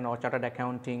qualification or chartered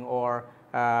accounting or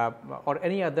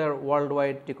any other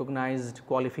worldwide recognized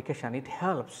qualification, it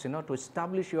helps to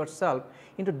establish yourself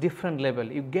into different level.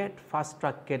 You get fast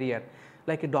track career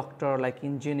like a doctor, like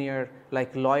engineer, like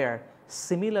lawyer.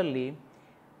 Similarly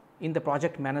in the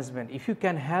project management, if you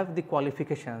can have the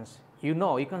qualifications, you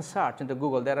can search into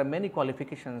Google, there are many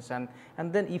qualifications, and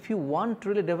then if you want to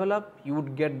really develop, you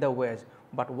would get the ways.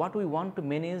 But what we want to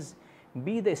mean is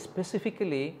be the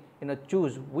specifically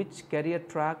choose which career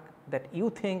track that you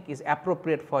think is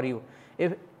appropriate for you. If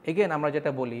again আমরা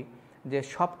যেটা বলি যে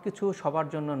সব কিছু সবার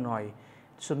জন্য নয়,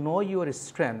 so know your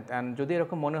strength, and যদি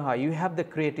এরকম মনে হয় you have the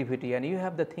creativity and you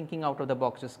have the thinking out of the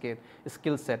box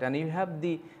skill set, and you have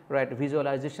the right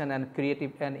visualization and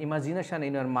creative and imagination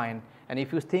in your mind, and if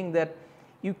you think that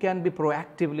you can be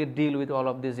proactively deal with all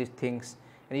of these things,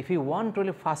 and if you want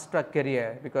really fast track career,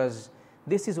 because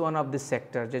this is one of the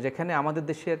sector যেখানে আমাদের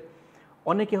দেশের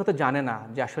অনেকে হয়তো জানে না,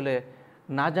 যে আসলে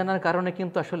না জানার কারণে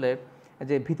কিন্তু আসলে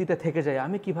যে ভীতিটা থেকে যায়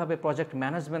আমি কিভাবে প্রজেক্ট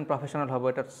ম্যানেজমেন্ট প্রফেশনাল হব।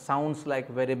 এটা sounds like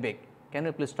very big. Can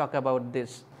you please talk about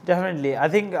this? Definitely. I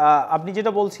think আপনি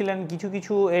যেটা বলছিলেন কিছু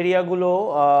কিছু এরিয়াগুলো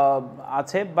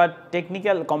আছে, বাট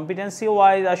টেকনিক্যাল কম্পিটেন্সি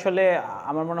ওয়াইজ আসলে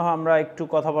আমার মনে হয় আমরা একটু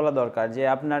কথা বলা দরকার যে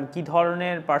আপনার কি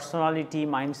ধরনের পার্সোনালিটি,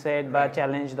 মাইন্ডসেট বা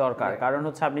চ্যালেঞ্জ দরকার। কারণ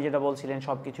হচ্ছে আপনি যেটা বলছিলেন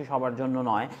সব কিছু সবার জন্য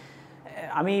নয়।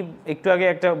 আমি একটু আগে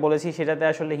একটা বলেছি সেটাতে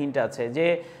আসলে হিন্ট আছে যে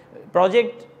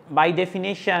project by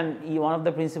definition one of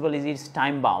the principal is it's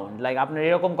time bound. Like আপনার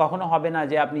এরকম কখনো হবে না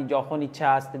যে আপনি যখন ইচ্ছা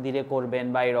আস্তে ধীরে করবেন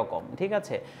বা এরকম, ঠিক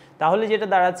আছে? তাহলে যেটা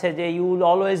দাঁড়াচ্ছে যে you will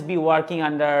always be working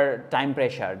under time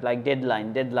pressure, like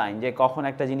deadline যে কখন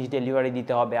একটা জিনিস ডেলিভারি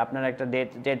দিতে হবে, আপনার একটা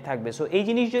ডেট থাকবে। সো এই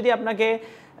জিনিস যদি আপনাকে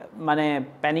মানে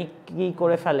প্যানিকি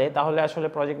করে ফেলে তাহলে আসলে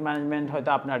প্রজেক্ট ম্যানেজমেন্ট হয়তো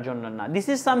আপনার জন্য না। This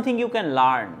is something you can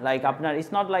learn, like আপনার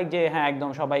ইটস নট লাইক যে হ্যাঁ একদম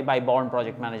সবাই বাই বর্ন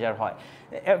প্রজেক্ট ম্যানেজার হয়।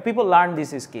 People learn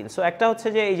this skill. So একটা হচ্ছে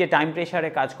যে এই যে টাইম প্রেশারে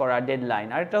কাজ করা, ডেডলাইন,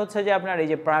 আরেকটা হচ্ছে যে আপনার এই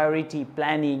যে priority,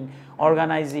 planning,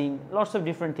 organizing, lots of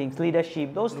different things, leadership,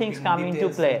 those things come into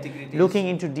play, looking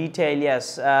into detail, yes,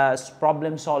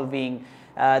 problem solving,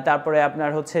 তারপরে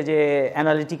আপনার হচ্ছে যে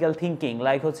অ্যানালিটিক্যাল থিঙ্কিং,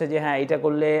 লাইক হচ্ছে যে হ্যাঁ এটা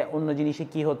করলে অন্য জিনিসে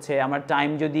কি হচ্ছে, আমার টাইম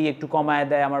যদি একটু কমায়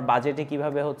দেয় আমার বাজেটে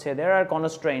কিভাবে হচ্ছে। দেয়ার আর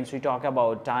কনস্ট্রেইনটস, we talk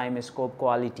about time, scope,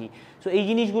 quality. So এই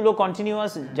জিনিসগুলো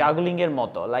কন্টিনিউয়াস জাগলিংয়ের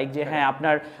মতো, লাইক যে হ্যাঁ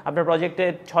আপনার প্রজেক্টে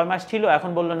 6 মাস ছিল, এখন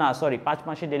বললো না সরি 5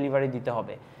 মাসে ডেলিভারি দিতে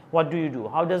হবে। What do you do?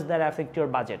 How does that affect your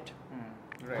budget?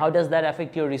 How does that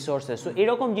affect your resources? So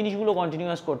এরকম জিনিসগুলো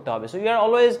কন্টিনিউয়াস করতে হবে. So you are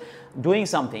always doing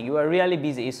something, you are really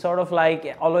busy, it's sort of like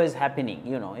always happening,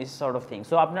 you know, it's sort of thing.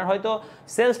 So আপনার হয়তো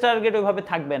sales target ওইভাবে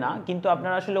থাকবে না, কিন্তু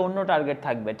আপনার আসলে অন্য টার্গেট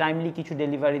থাকবে, টাইমলি কিছু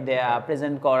ডেলিভারি দেয়া,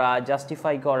 প্রেজেন্ট করা,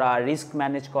 জাস্টিফাই করা, রিস্ক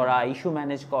ম্যানেজ করা, ইস্যু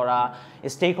ম্যানেজ করা,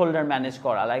 স্টেক হোল্ডার ম্যানেজ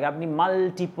করা, লাইক আপনি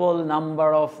multiple number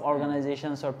of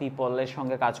organisations or পিপলের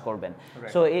সঙ্গে কাজ করবেন.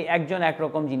 সো এই একজন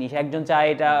একরকম জিনিস, একজন চায়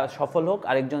এটা সফল হোক,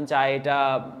 আরেকজন চায় এটা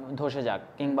ধসে যাক,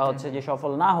 কিংবা হচ্ছে যে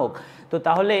সফল না হোক. তো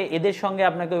তাহলে এদের সঙ্গে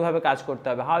আপনাকে ওইভাবে কাজ করতে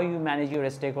হবে. How you manage your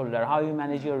stake holder, how you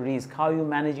manage your risk, how you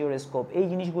manage your scope, এই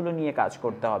জিনিসগুলো নিয়ে কাজ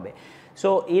করতে হবে. সো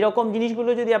এইরকম জিনিসগুলো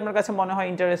যদি আপনার কাছে মনে হয়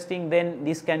interesting, then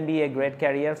this can B a great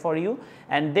career for you.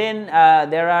 And then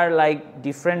there R like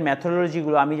different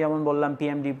মেথোডলজিগুলো. আমি যেমন বললাম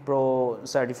PMD pro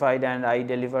certified and I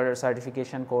deliver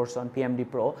certification course on PMD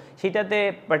pro, সেটাতে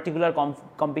পার্টিকুলার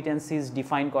কম্পিটেন্সিজ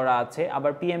ডিফাইন করা আছে.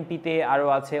 আবার পিএমপিতে আরও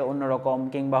আছে অন্যরকম,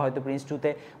 কিংবা হয়তো প্রিন্স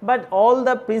টুতে, but all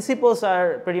the principles are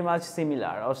very much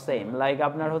similar or same. Like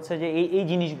আপনার হচ্ছে যে এই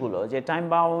জিনিসগুলো, যে টাইম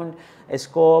বাউন্ড,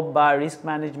 স্কোপ বা রিস্ক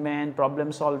ম্যানেজমেন্ট, প্রবলেম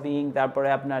সলভিং, তারপরে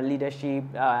আপনার leadership,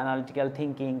 analytical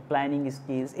thinking, planning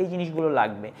skills, এই জিনিসগুলো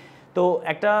লাগবে. তো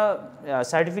একটা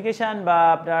সার্টিফিকেশান বা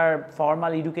আপনার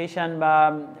ফর্মাল এডুকেশান বা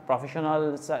প্রফেশনাল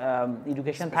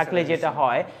এডুকেশান থাকলে যেটা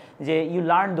হয় যে you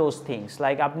learn those things.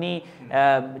 Like আপনি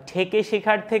থেকে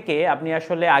শেখার থেকে আপনি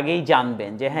আসলে আগেই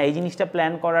জানবেন যে হ্যাঁ এই জিনিসটা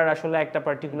প্ল্যান করার আসলে একটা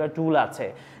পার্টিকুলার টুল আছে,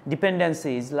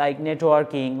 ডিপেন্ডেন্সিজ লাইক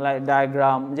নেটওয়ার্কিং, লাইক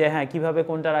ডায়াগ্রাম, যে হ্যাঁ কীভাবে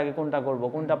কোনটার আগে কোনটা করব,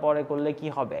 কোনটা পরে করলে কি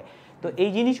হবে. তো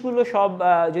এই জিনিসগুলো সব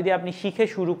যদি আপনি শিখে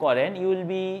শুরু করেন, you will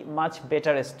be much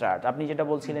better start. আপনি যেটা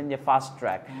বলছিলেন যে ফাস্ট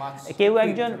ট্র্যাক,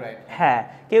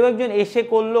 কেউ একজন এসে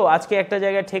করলো, আজকে একটা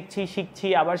জায়গায় ঠেকছি, শিখছি,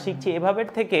 আবার শিখছি, এভাবে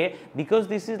থেকে, because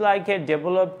this is like a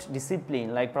developed discipline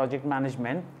like project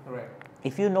management.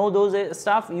 If you know those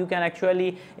stuff, you can actually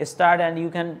start and you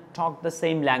can talk the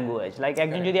same language. Like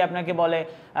একজন যদি আপনাকে বলে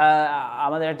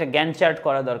আমাদের একটা গ্যান চার্ট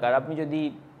করা দরকার, আপনি যদি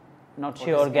নট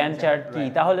শিওর গ্যান চার্ট কি,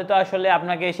 তাহলে তো আসলে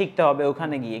আপনাকে শিখতে হবে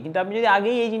ওখানে গিয়ে. কিন্তু আপনি যদি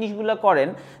আগেই এই জিনিসগুলো করেন,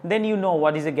 then you know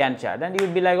what is a Gantt chart and you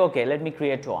will be like, okay, let me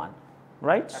create one,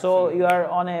 right? Absolutely. So you are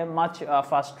on a much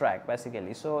fast track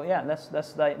basically. So yeah,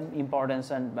 that's the importance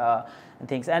and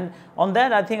things. And on that,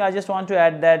 I think I just want to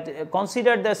add that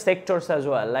consider the sectors as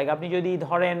well. Like আপনি যদি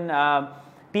ধরেন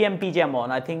PMP যেমন,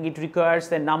 I think it requires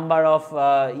the number of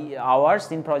hours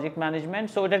in project management,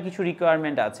 so এটার কিছু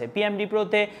requirement আছে. PMD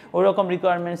Pro-তে ওরকম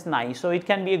requirements নাই, so it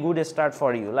can be a good start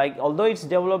for you. Like although it's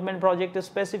development project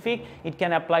specific, it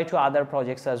can apply to other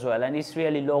projects as well, and it's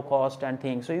really low cost and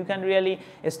things, so you can really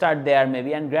start there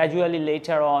maybe, and gradually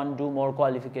later on do more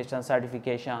qualifications,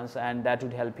 certifications, and that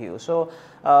would help you. So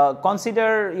consider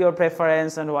your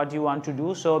preference and what you want to do.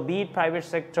 So be it private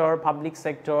sector, public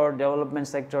sector, development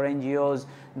sector, NGOs,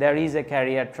 there is a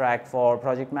career track for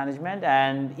project management,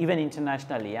 and even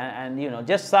internationally, and you know,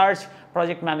 just search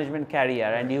project management career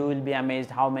and you will be amazed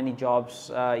how many jobs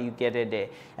you get a day.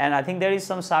 And I think there is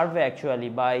some survey actually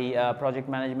by Project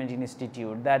Management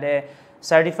Institute that a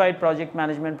certified project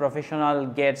management professional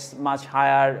gets much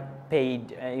higher paid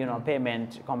payment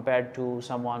compared to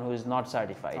someone who is not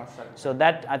certified. So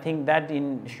that, I think that in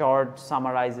short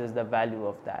summarizes the value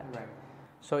of that. Right.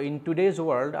 So in today's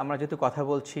world, আমরা যেহেতু কথা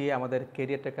বলছি আমাদের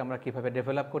ক্যারিয়ারটাকে আমরা কিভাবে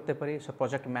develop করতে পারি, so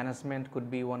project management could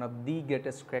be one of the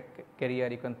greatest career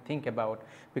you can think about,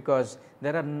 because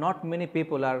there are not many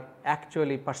people are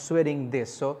actually pursuing this,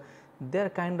 so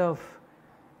they're kind of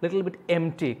little bit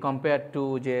empty compared to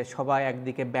যে সবাই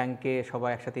একদিকে ব্যাংকে, সবাই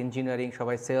একসাথে engineering,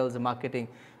 সবাই sales, marketing.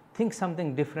 Think something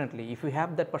differently. If you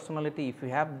have that personality, if you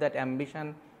have that ambition,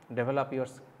 develop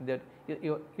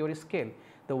your skill.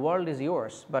 The world is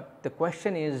yours, but the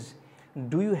question is,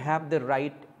 do you have the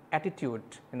right attitude,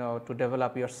 to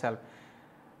develop yourself?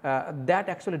 That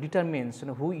actually determines,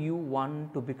 who you want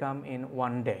to become in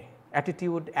one day.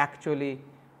 Attitude actually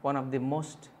one of the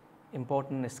most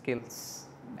important skills.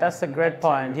 That's a great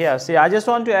point. Yeah, see, I just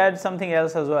want to add something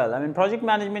else as well. I mean, project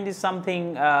management is something,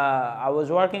 I was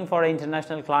working for an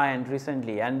international client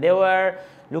recently, and they were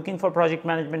looking for project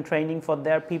management training for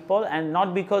their people, and not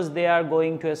because they are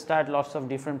going to start lots of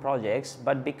different projects,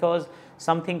 but because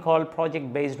something called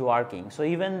project-based working. So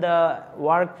even the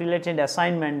work-related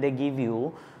assignment they give you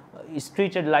is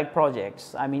treated like projects.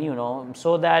 I mean,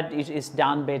 so that it is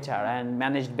done better and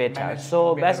managed better. So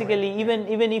basically,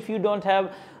 even if you don't have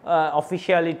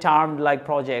officially termed like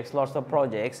projects, lots of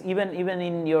projects. Even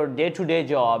in your day-to-day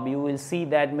job, you will see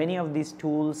that many of these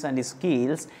tools and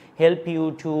skills help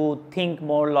you to think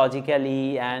more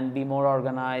logically and be more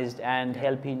organized and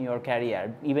help in your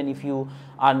career, even if you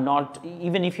are not,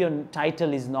 even if your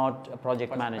title is not a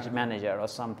project manager or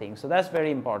something. So that's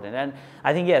very important. And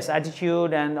I think, yes,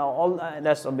 attitude and all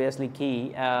that's obviously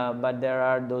key, but there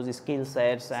are those skill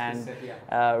sets and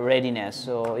readiness.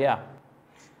 So yeah.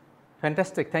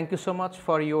 Fantastic. Thank you so much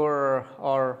for your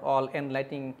all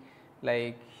enlightening,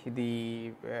 like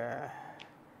the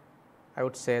I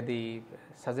would say the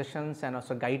suggestions and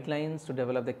also guidelines to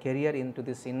develop the career into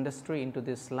this industry, into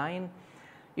this line.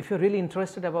 If you're really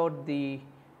interested about the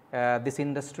this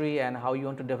industry and how you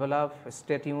want to develop,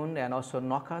 stay tuned and also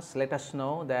knock us. Let us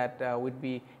know that we'd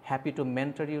be happy to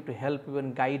mentor you, to help you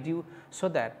and guide you, so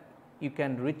that you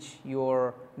can reach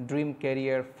your dream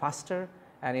career faster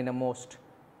and in a most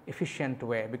efficient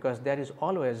way, because there is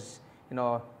always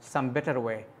some better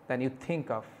way than you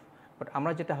think of. But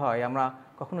আমরা যেটা হয়, আমরা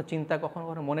কখনো চিন্তা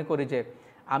কখনো মনে করি যে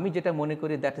আমি যেটা মনে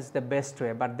করি that is the best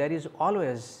way, but there is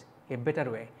always a better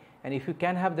way. And if you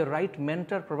can have the right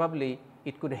mentor, probably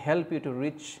it could help you to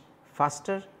reach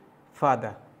faster,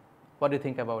 further. What do you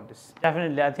think about this?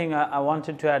 Definitely. I think I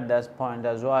wanted to add that point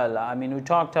as well. I mean, we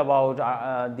talked about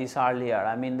this earlier.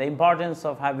 I mean, the importance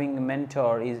of having a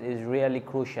mentor is really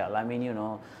crucial. I mean,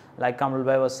 like Kamrul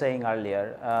Bhai was saying earlier,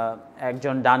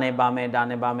 ekjon dane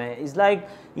bame, it's like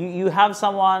you have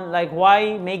someone, like,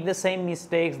 why make the same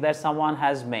mistakes that someone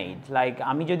has made? Like,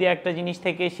 আমি যদি একটা জিনিস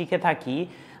থেকে শিখে থাকি,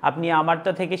 আপনি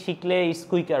আমারটা থেকে শিখলে it's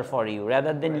quicker for you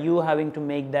rather than you having to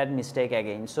make that mistake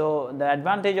again. So the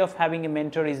advantage of having a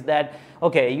mentor is that,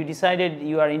 okay, you decided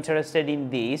you are interested in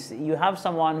this, you have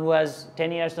someone who has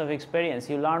 10 years of experience,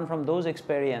 you learn from those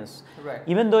experience. Right.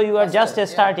 Even though you are just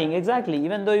starting, exactly,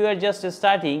 even though you are just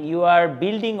starting, you are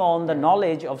building on the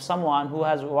knowledge of someone who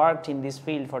has worked in this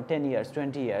field for 10 years,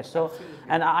 20 years. So,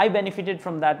 and I benefited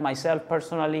from that myself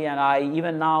personally, and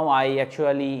even now I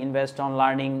actually invest on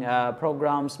learning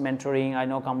programs, mentoring. I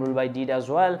know Kamrul Bhai did as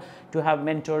well, to have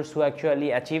mentors who actually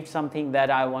achieved something that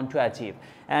I want to achieve.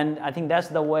 And I think that's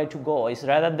the way to go, is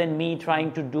rather than me trying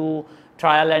to do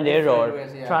trial and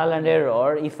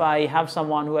error, if I have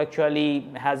someone who actually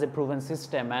has a proven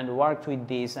system and worked with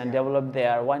this and developed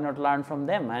there, why not learn from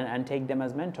them and take them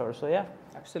as mentors? So yeah.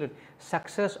 Absolutely.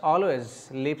 Success always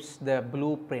leaves the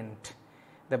blueprint.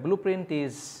 The blueprint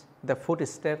is the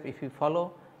footstep. If you follow,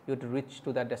 you'd reach to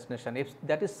that destination. If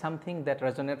that is something that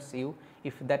resonates you,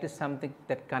 if that is something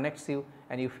that connects you,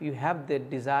 and if you have the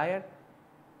desire,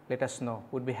 let us know.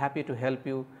 We'd be happy to help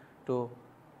you to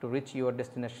reach your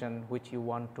destination which you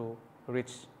want to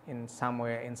reach in some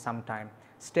way, in some time.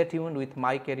 Stay tuned with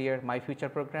My Career, My Future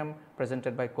program,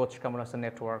 presented by Coach Kamul Hassan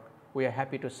Network. We are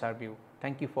happy to serve you.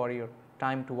 Thank you for your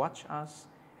time to watch us,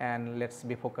 and let's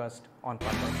be focused on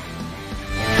purpose.